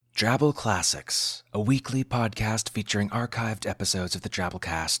Drabble Classics, a weekly podcast featuring archived episodes of the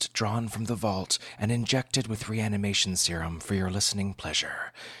Drabblecast drawn from the vault and injected with reanimation serum for your listening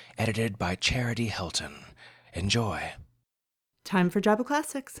pleasure. Edited by Charity Hilton. Enjoy. Time for Drabble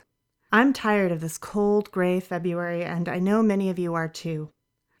Classics. I'm tired of this cold, gray February, and I know many of you are too.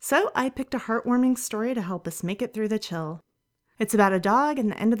 So I picked a heartwarming story to help us make it through the chill. It's about a dog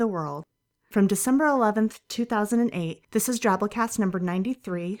and the end of the world. From December 11th, 2008, this is Drabblecast number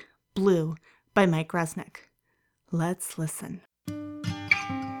 93, Blue, by Mike Resnick. Let's listen.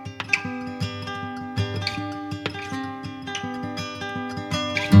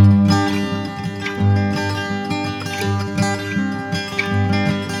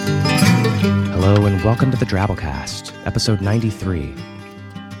 Hello and welcome to the Drabblecast, episode 93.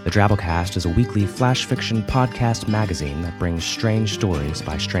 The Drabblecast is a weekly flash fiction podcast magazine that brings strange stories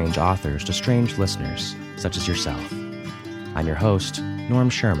by strange authors to strange listeners, such as yourself. I'm your host, Norm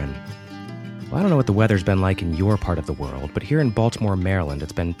Sherman. Well, I don't know what the weather's been like in your part of the world, but here in Baltimore, Maryland,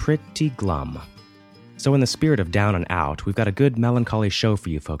 it's been pretty glum. So in the spirit of down and out, we've got a good melancholy show for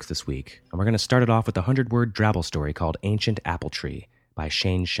you folks this week, and we're going to start it off with a 100-word Drabble story called Ancient Apple Tree by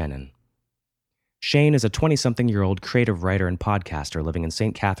Shane Shannon. Shane is a 20-something-year-old creative writer and podcaster living in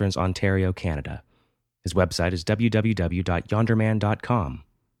St. Catharines, Ontario, Canada. His website is www.yonderman.com.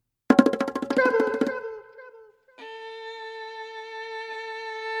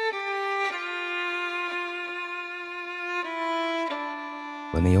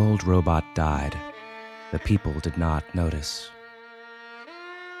 When the old robot died, the people did not notice.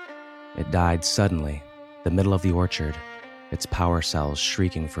 It died suddenly, the middle of the orchard, its power cells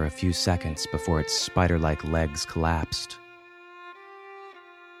shrieking for a few seconds before its spider-like legs collapsed.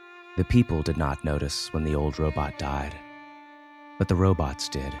 The people did not notice when the old robot died, but the robots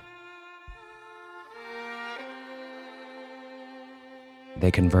did. They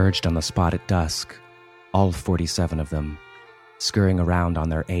converged on the spot at dusk, all 47 of them, scurrying around on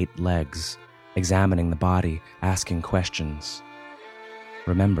their 8 legs, examining the body, asking questions,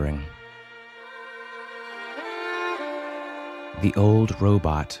 remembering. The old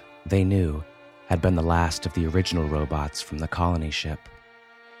robot, they knew, had been the last of the original robots from the colony ship.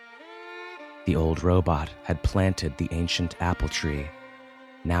 The old robot had planted the ancient apple tree,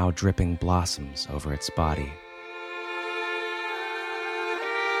 now dripping blossoms over its body.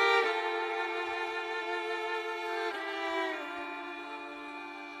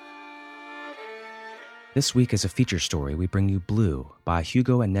 This week as a feature story, we bring you Blue by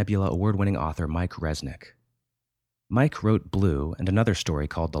Hugo and Nebula award-winning author Mike Resnick. Mike wrote Blue and another story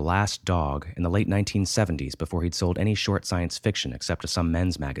called The Last Dog in the late 1970s before he'd sold any short science fiction except to some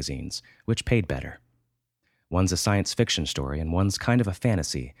men's magazines, which paid better. One's a science fiction story and one's kind of a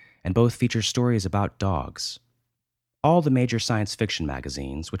fantasy, and both feature stories about dogs. All the major science fiction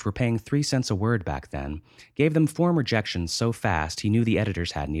magazines, which were paying 3 cents a word back then, gave them form rejections so fast he knew the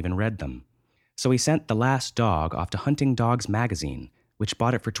editors hadn't even read them. So he sent The Last Dog off to Hunting Dogs magazine, which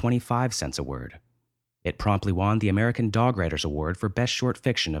bought it for 25 cents a word. It promptly won the American Dog Writers Award for Best Short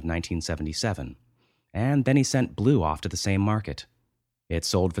Fiction of 1977. And then he sent Blue off to the same market. It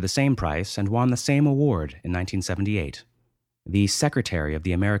sold for the same price and won the same award in 1978. The secretary of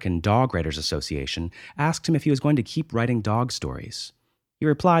the American Dog Writers Association asked him if he was going to keep writing dog stories. He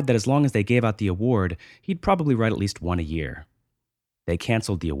replied that as long as they gave out the award, he'd probably write at least one a year. They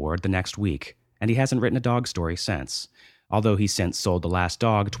canceled the award the next week, and he hasn't written a dog story since, although he's since sold The Last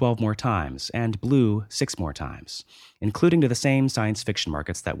Dog 12 more times, and Blue 6 more times, including to the same science fiction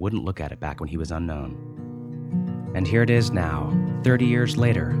markets that wouldn't look at it back when he was unknown. And here it is now, 30 years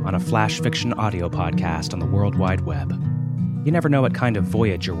later, on a flash fiction audio podcast on the World Wide Web. You never know what kind of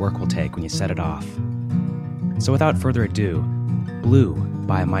voyage your work will take when you set it off. So without further ado, Blue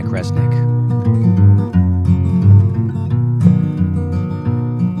by Mike Resnick.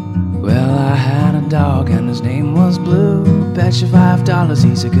 Well, I had a dog and his name was Blue. Bet you $5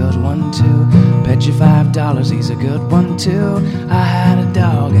 he's a good one too. Bet you $5 he's a good one too. I had a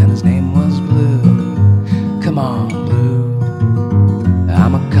dog and his name was Blue. Come on, Blue,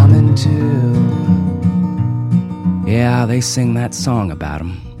 I'm a-comin' too. Yeah, they sing that song about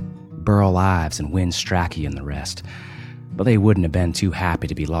him. Burl Ives and Win Strachey and the rest. But they wouldn't have been too happy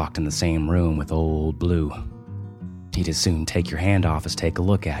to be locked in the same room with old Blue. He'd as soon take your hand off as take a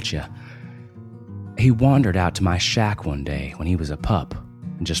look at you. He wandered out to my shack one day when he was a pup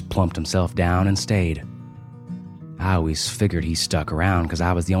and just plumped himself down and stayed. I always figured he stuck around because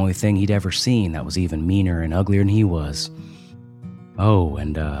I was the only thing he'd ever seen that was even meaner and uglier than he was. Oh,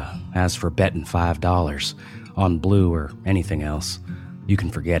 and as for betting $5 on Blue or anything else, you can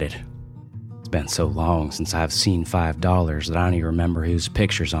forget it. It's been so long since I've seen $5 that I don't even remember whose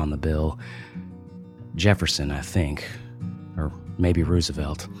picture's on the bill. Jefferson, I think. Or maybe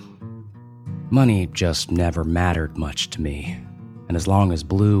Roosevelt. Money just never mattered much to me, and as long as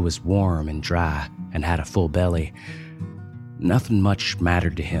Blue was warm and dry and had a full belly, nothing much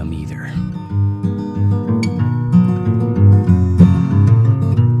mattered to him either.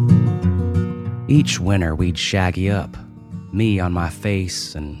 Each winter we'd shaggy up, me on my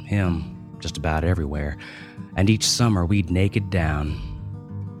face and him just about everywhere, and each summer we'd naked down.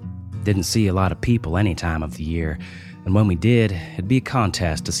 Didn't see a lot of people any time of the year, and when we did, it'd be a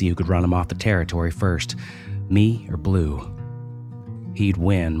contest to see who could run him off the territory first, me or Blue. He'd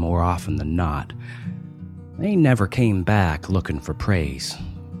win more often than not. He never came back looking for praise,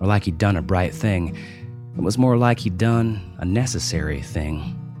 or like he'd done a bright thing. It was more like he'd done a necessary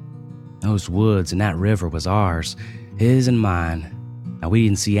thing. Those woods and that river was ours, his and mine. Now we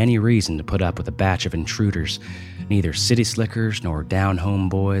didn't see any reason to put up with a batch of intruders, neither city slickers nor down-home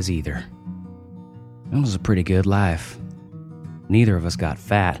boys either. It was a pretty good life. Neither of us got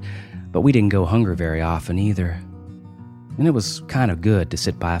fat, but we didn't go hungry very often either. And it was kind of good to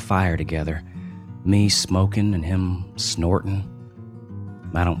sit by a fire together, me smoking and him snorting.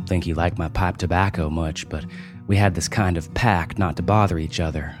 I don't think he liked my pipe tobacco much, but we had this kind of pact not to bother each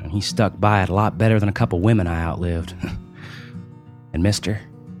other, and he stuck by it a lot better than a couple women I outlived. And mister,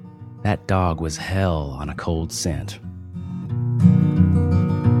 that dog was hell on a cold scent.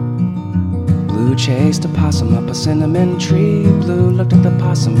 Blue chased a possum up a cinnamon tree. Blue looked at the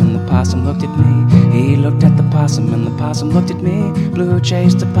possum and the possum looked at me. He looked at the possum and the possum looked at me. Blue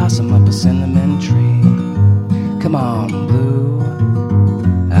chased a possum up a cinnamon tree. Come on, Blue,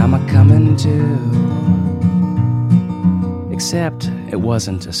 I'm a-comin' too. Except it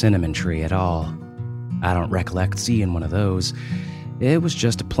wasn't a cinnamon tree at all. I don't recollect seeing one of those. It was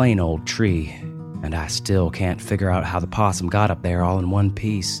just a plain old tree, and I still can't figure out how the possum got up there all in one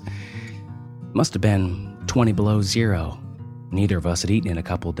piece. Must have been 20 below zero. Neither of us had eaten in a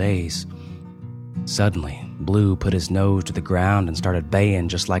couple days. Suddenly, Blue put his nose to the ground and started baying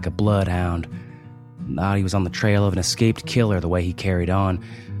just like a bloodhound. Thought he was on the trail of an escaped killer the way he carried on,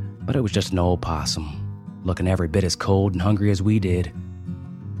 but it was just an old possum, looking every bit as cold and hungry as we did.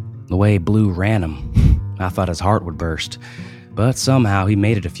 The way Blue ran him, I thought his heart would burst, but somehow he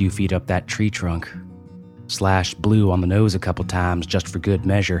made it a few feet up that tree trunk. Slashed Blue on the nose a couple times just for good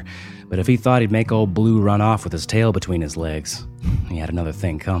measure, but if he thought he'd make old Blue run off with his tail between his legs, he had another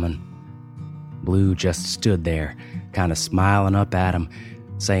thing coming. Blue just stood there, kind of smiling up at him,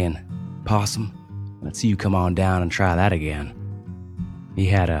 saying, "Possum, let's see you come on down and try that again." He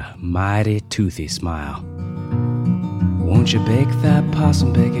had a mighty toothy smile. Won't you bake that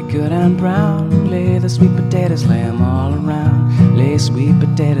possum, bake it good and brown? Lay the sweet potatoes, lay 'em all around. Lay sweet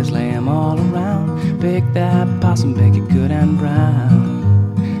potatoes, lay 'em all around. Bake that possum, bake it good and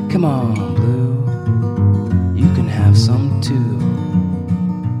brown. Come on, Blue, you can have some too.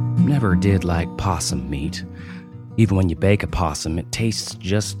 Never did like possum meat. Even when you bake a possum, it tastes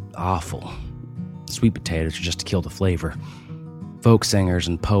just awful. Sweet potatoes are just to kill the flavor. Folk singers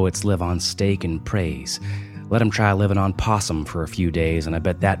and poets live on steak and praise. Let 'em try living on possum for a few days, and I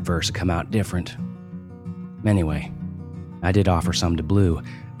bet that verse would come out different. Anyway, I did offer some to Blue,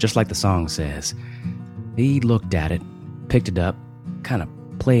 just like the song says. He looked at it, picked it up, kind of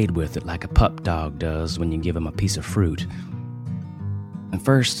played with it like a pup dog does when you give him a piece of fruit. At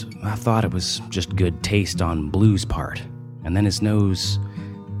first, I thought it was just good taste on Blue's part, and then his nose,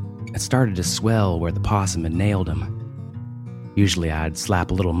 it started to swell where the possum had nailed him. Usually I'd slap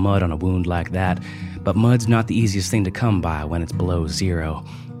a little mud on a wound like that, but mud's not the easiest thing to come by when it's below zero,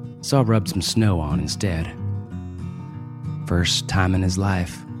 so I rubbed some snow on instead. First time in his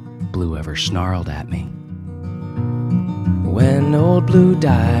life, Blue ever snarled at me. When old Blue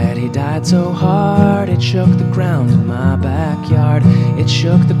died, he died so hard, it shook the ground in my backyard. It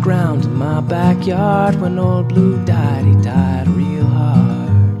shook the ground in my backyard. When old Blue died, he died real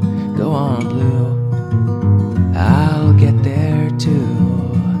hard. Go on, Blue, I'll get there too.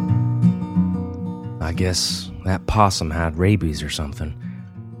 I guess that possum had rabies or something,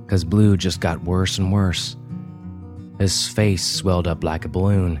 'cause Blue just got worse and worse. His face swelled up like a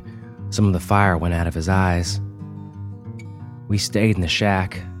balloon. Some of the fire went out of his eyes. We stayed in the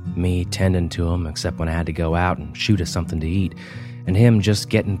shack, me tending to him except when I had to go out and shoot us something to eat, and him just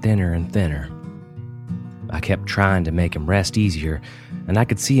getting thinner and thinner. I kept trying to make him rest easier, and I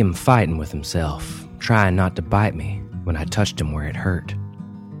could see him fighting with himself, trying not to bite me when I touched him where it hurt.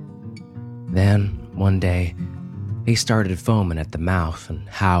 Then, one day, he started foaming at the mouth and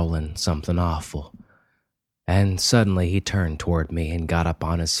howling something awful. And suddenly he turned toward me and got up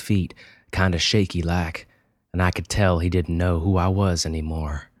on his feet, kinda shaky-like, and I could tell he didn't know who I was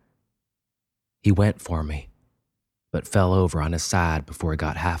anymore. He went for me, but fell over on his side before he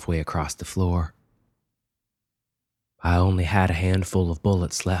got halfway across the floor. I only had a handful of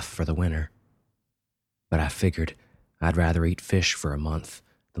bullets left for the winter, but I figured I'd rather eat fish for a month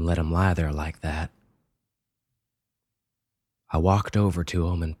than let him lie there like that. I walked over to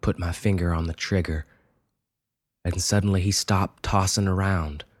him and put my finger on the trigger, and suddenly he stopped tossing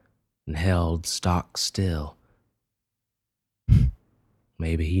around and held stock still.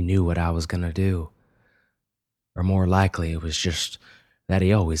 Maybe he knew what I was gonna do, or more likely it was just that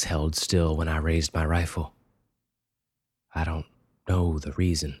he always held still when I raised my rifle. I don't know the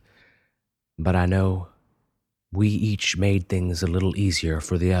reason, but I know we each made things a little easier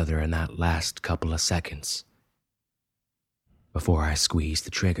for the other in that last couple of seconds before I squeezed the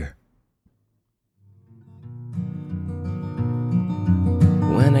trigger.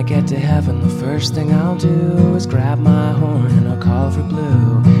 When I get to heaven, the first thing I'll do is grab my horn and I'll call for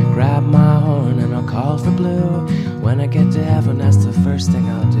Blue. Grab my horn and I'll call for Blue. When I get to heaven, that's the first thing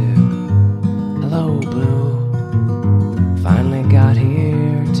I'll do. Hello, Blue. Finally got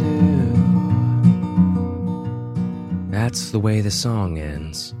here too. That's the way the song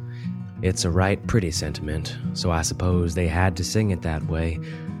ends. It's a right pretty sentiment, so I suppose they had to sing it that way.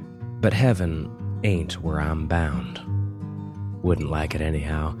 But heaven ain't where I'm bound. Wouldn't like it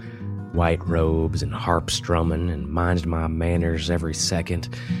anyhow. White robes and harp strumming and minded my manners every second.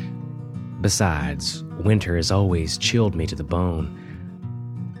 Besides, winter has always chilled me to the bone.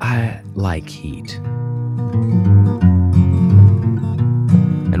 I like heat.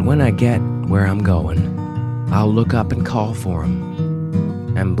 And when I get where I'm going, I'll look up and call for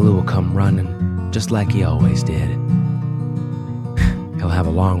him, and Blue will come running, just like he always did. He'll have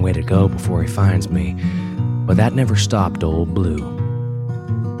a long way to go before he finds me, but that never stopped old Blue.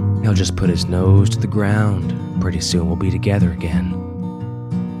 He'll just put his nose to the ground. Pretty soon we'll be together again,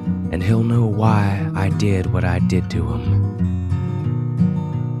 and he'll know why I did what I did to him.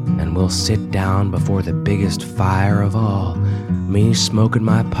 And we'll sit down before the biggest fire of all, me smoking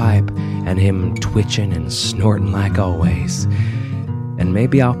my pipe and him twitching and snorting like always. And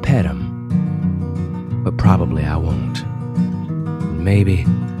maybe I'll pet him, but probably I won't. Maybe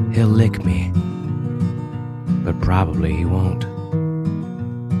he'll lick me, but probably he won't.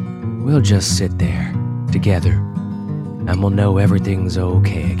 We'll just sit there, together, and we'll know everything's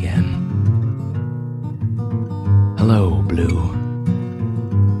okay again. Hello, Blue.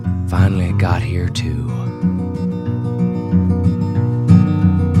 Finally got here too.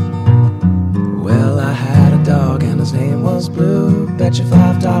 Well, I had a dog and his name was Blue. Bet you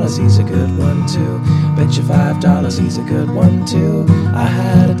 $5 he's a good one too. Bet you $5 he's a good one too. I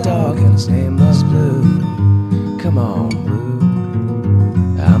had a dog and his name was Blue. Come on,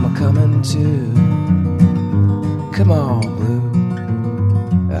 Blue, I'm a-comin' too. Come on,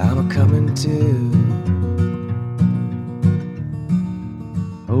 Blue, I'm a-comin' too.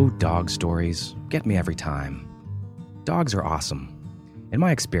 Oh, dog stories get me every time. Dogs are awesome. In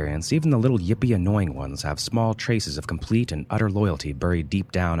my experience, even the little yippy annoying ones have small traces of complete and utter loyalty buried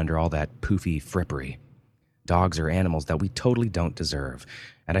deep down under all that poofy frippery. Dogs are animals that we totally don't deserve,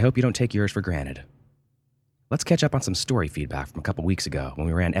 and I hope you don't take yours for granted. Let's catch up on some story feedback from a couple weeks ago when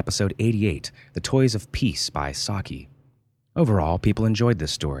we ran episode 88, The Toys of Peace by Saki. Overall, people enjoyed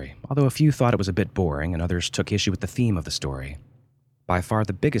this story, although a few thought it was a bit boring and others took issue with the theme of the story. By far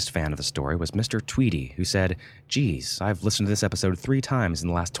the biggest fan of the story was Mr. Tweedy, who said, "Geez, I've listened to this episode 3 times in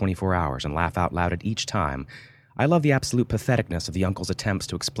the last 24 hours and laugh out loud at each time. I love the absolute patheticness of the uncle's attempts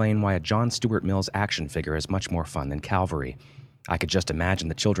to explain why a John Stuart Mills action figure is much more fun than Calvary. I could just imagine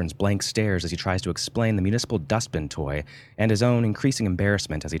the children's blank stares as he tries to explain the municipal dustbin toy, and his own increasing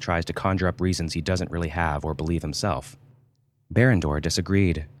embarrassment as he tries to conjure up reasons he doesn't really have or believe himself." Barendor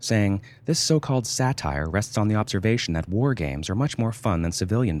disagreed, saying, "This so-called satire rests on the observation that war games are much more fun than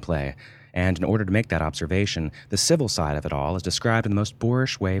civilian play, and in order to make that observation, the civil side of it all is described in the most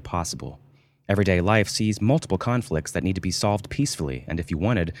boorish way possible. Everyday life sees multiple conflicts that need to be solved peacefully, and if you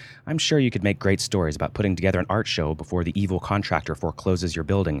wanted, I'm sure you could make great stories about putting together an art show before the evil contractor forecloses your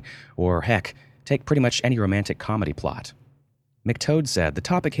building, or heck, take pretty much any romantic comedy plot." McToad said, "The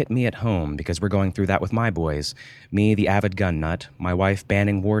topic hit me at home because we're going through that with my boys. Me, the avid gun nut, my wife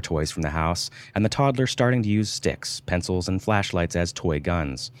banning war toys from the house, and the toddler starting to use sticks, pencils, and flashlights as toy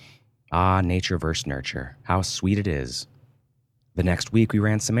guns. Ah, nature versus nurture. How sweet it is." The next week, we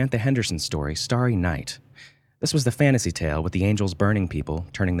ran Samantha Henderson's story, Starry Night. This was the fantasy tale with the angels burning people,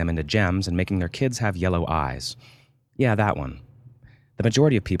 turning them into gems, and making their kids have yellow eyes. Yeah, that one. The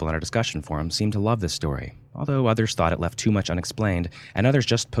majority of people in our discussion forum seemed to love this story, although others thought it left too much unexplained, and others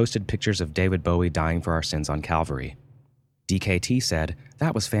just posted pictures of David Bowie dying for our sins on Calvary. DKT said,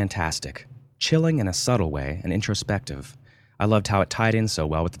 "That was fantastic. Chilling in a subtle way and introspective. I loved how it tied in so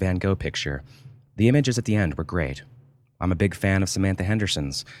well with the Van Gogh picture. The images at the end were great. I'm a big fan of Samantha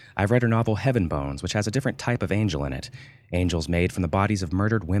Henderson's. I've read her novel Heaven Bones, which has a different type of angel in it. Angels made from the bodies of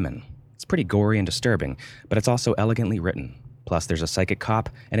murdered women. It's pretty gory and disturbing, but it's also elegantly written. Plus there's a psychic cop,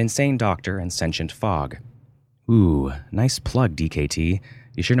 an insane doctor, and sentient fog." Ooh, nice plug, DKT.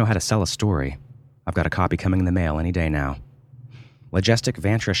 You sure know how to sell a story. I've got a copy coming in the mail any day now. Legistic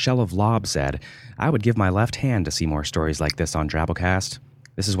Vantra Shell of Lob said, "I would give my left hand to see more stories like this on Drabblecast.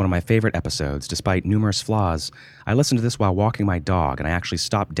 This is one of my favorite episodes, despite numerous flaws. I listened to this while walking my dog, and I actually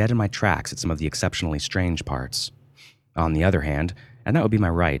stopped dead in my tracks at some of the exceptionally strange parts. On the other hand, and that would be my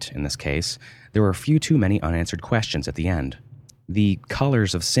right in this case, there were a few too many unanswered questions at the end. The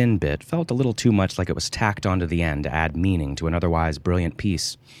Colors of Sin bit felt a little too much like it was tacked onto the end to add meaning to an otherwise brilliant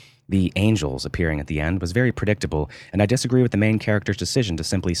piece. The angels appearing at the end was very predictable, and I disagree with the main character's decision to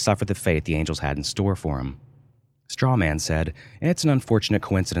simply suffer the fate the angels had in store for him." Strawman said, "It's an unfortunate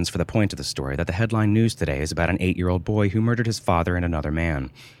coincidence for the point of the story that the headline news today is about an 8-year-old boy who murdered his father and another man.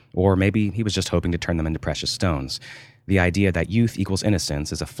 Or maybe he was just hoping to turn them into precious stones. The idea that youth equals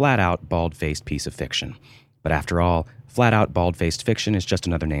innocence is a flat-out, bald-faced piece of fiction. But after all, flat-out, bald-faced fiction is just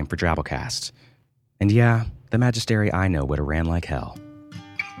another name for Drabblecast. And yeah, the Magistery I know would have ran like hell."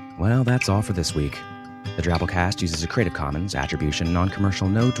 Well, that's all for this week. The Drabblecast uses a Creative Commons Attribution Non-Commercial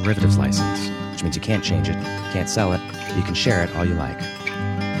No Derivatives license, which means you can't change it, can't sell it, but you can share it all you like.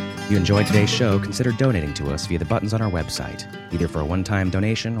 If you enjoyed today's show, consider donating to us via the buttons on our website, either for a one-time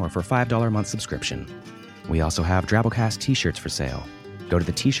donation or for a $5 a month subscription. We also have Drabblecast t-shirts for sale. Go to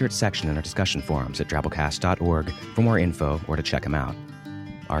the t-shirt section in our discussion forums at drabblecast.org for more info or to check them out.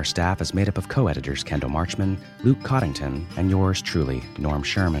 Our staff is made up of co-editors Kendall Marchman, Luke Coddington, and yours truly, Norm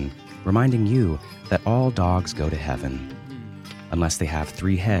Sherman, reminding you that all dogs go to heaven. Unless they have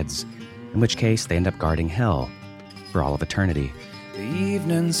 3 heads, in which case they end up guarding hell for all of eternity. The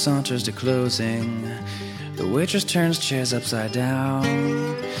evening saunters to closing. The waitress turns chairs upside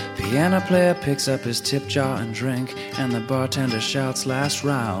down. Piano player picks up his tip jar and drink, and the bartender shouts last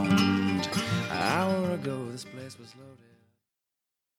round. An hour ago this place was loaded.